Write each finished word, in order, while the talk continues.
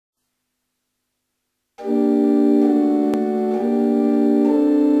The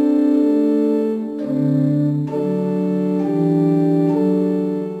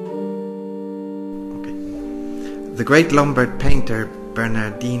great Lombard painter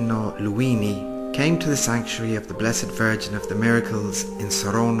Bernardino Luini came to the sanctuary of the Blessed Virgin of the Miracles in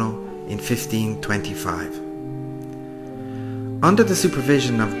Sorono in 1525. Under the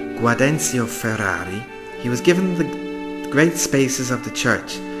supervision of Gaudenzio Ferrari, he was given the great spaces of the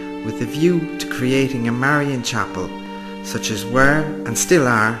church with a view to creating a Marian chapel such as were and still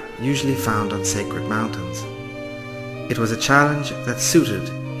are usually found on sacred mountains. It was a challenge that suited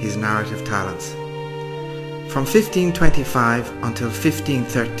his narrative talents. From 1525 until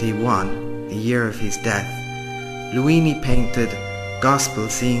 1531, the year of his death, Luini painted gospel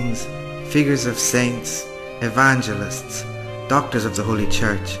scenes, figures of saints, evangelists, doctors of the Holy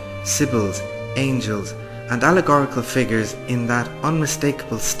Church, sibyls, angels, and allegorical figures in that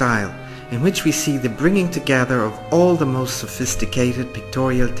unmistakable style in which we see the bringing together of all the most sophisticated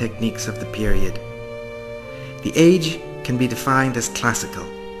pictorial techniques of the period. The age can be defined as classical,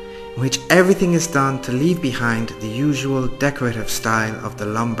 in which everything is done to leave behind the usual decorative style of the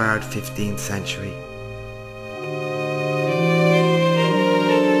Lombard 15th century.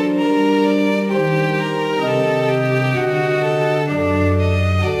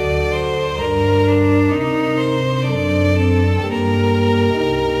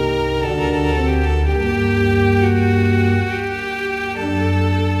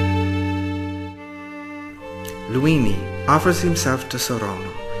 Luini offers himself to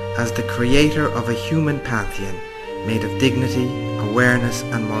Sorono as the creator of a human pantheon made of dignity, awareness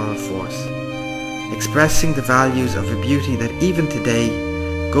and moral force, expressing the values of a beauty that even today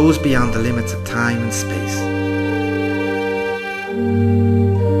goes beyond the limits of time and space.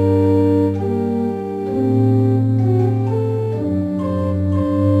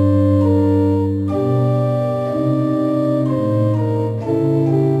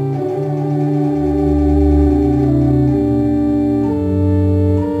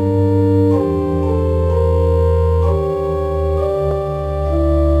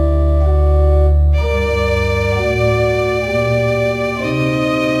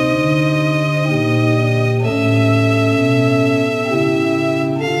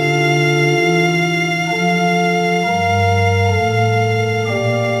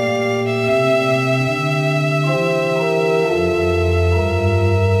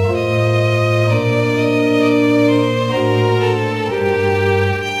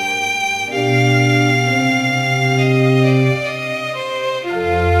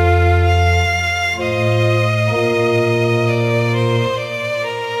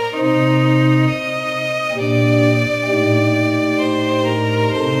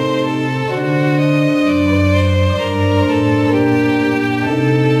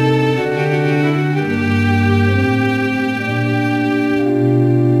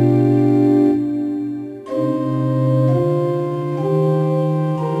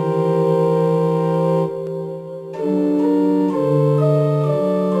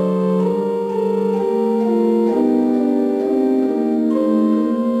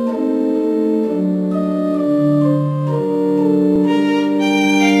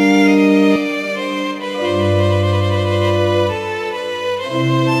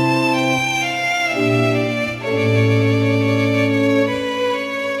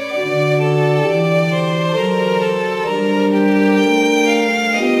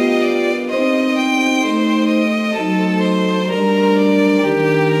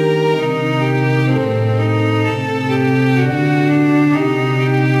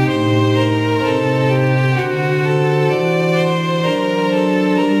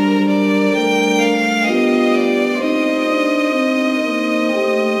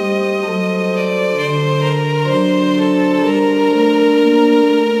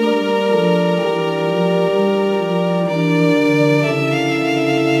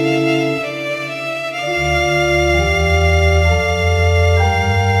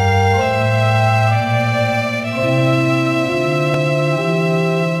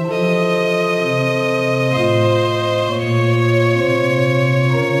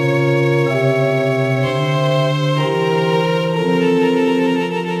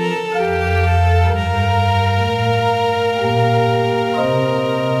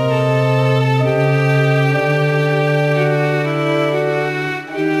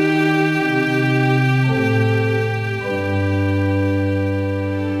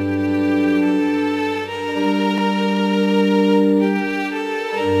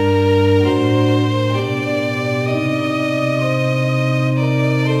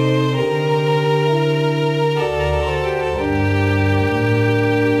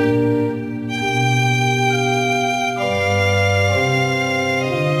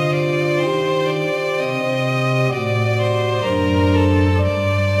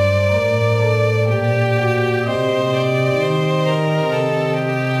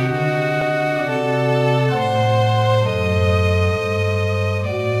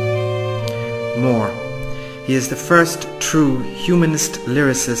 He is the first true humanist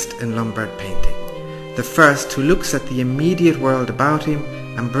lyricist in Lombard painting, the first who looks at the immediate world about him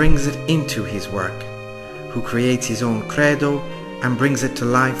and brings it into his work, who creates his own credo and brings it to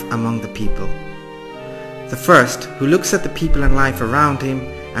life among the people. The first who looks at the people and life around him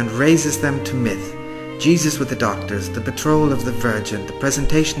and raises them to myth. Jesus with the doctors, the betrothal of the Virgin, the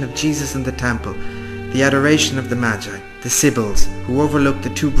presentation of Jesus in the temple, the adoration of the Magi, the Sibyls, who overlooked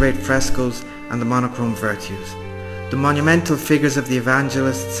the two great frescoes and the monochrome virtues, the monumental figures of the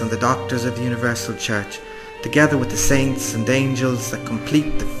evangelists and the doctors of the universal church, together with the saints and angels that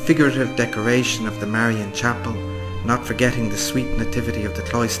complete the figurative decoration of the Marian chapel, not forgetting the sweet nativity of the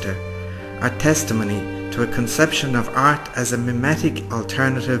cloister, are testimony to a conception of art as a mimetic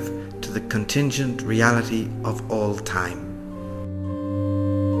alternative to the contingent reality of all time.